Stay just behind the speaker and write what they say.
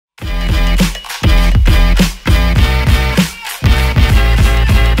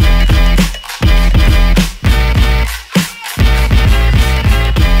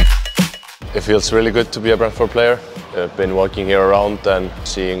feels really good to be a Brentford player. I've been walking here around and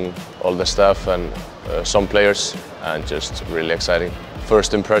seeing all the staff and some players, and just really exciting.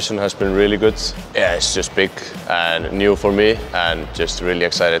 First impression has been really good. Yeah, it's just big and new for me, and just really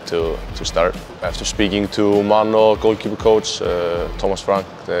excited to start. After speaking to Mano, goalkeeper coach, Thomas Frank,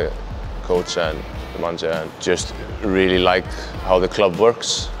 the coach, and the manager, and just really like how the club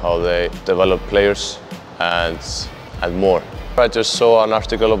works, how they develop players, and more. I just saw an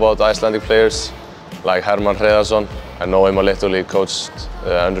article about Icelandic players like Hermann Hreiðarsson. I know him a little. He coached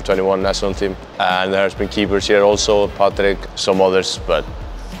the under-21 national team. And there's been keepers here also, Patrick, some others, but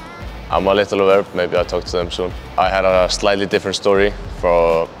I'm a little aware. Maybe I'll talk to them soon. I had a slightly different story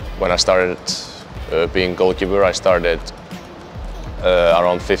from when I started being goalkeeper. I started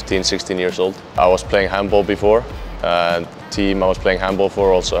around 15, 16 years old. I was playing handball before, and the team I was playing handball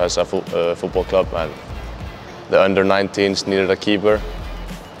for also has a football club, and the under-19s needed a keeper,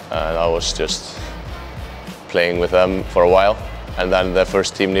 and I was just playing with them for a while. And then the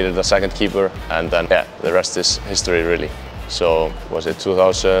first team needed a second keeper, and then yeah, the rest is history really. So was it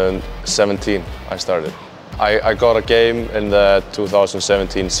 2017 I started. I got a game in the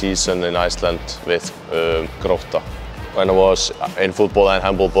 2017 season in Iceland with Grótta. When I was in football and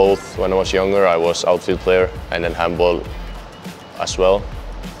handball both, when I was younger I was outfield player and in handball as well.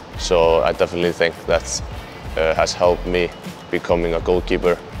 So I definitely think that has helped me becoming a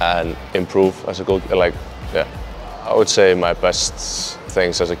goalkeeper and improve as a goalkeeper. I would say my best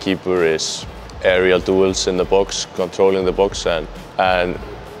things as a keeper is aerial duels in the box, controlling the box, and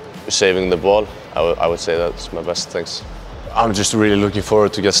saving the ball. I would say that's my best things. I'm just really looking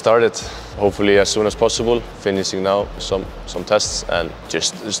forward to get started, hopefully as soon as possible, finishing now some tests, and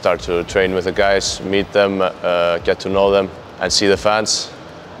just start to train with the guys, meet them, get to know them, and see the fans.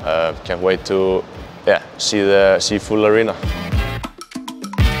 Can't wait to see full arena.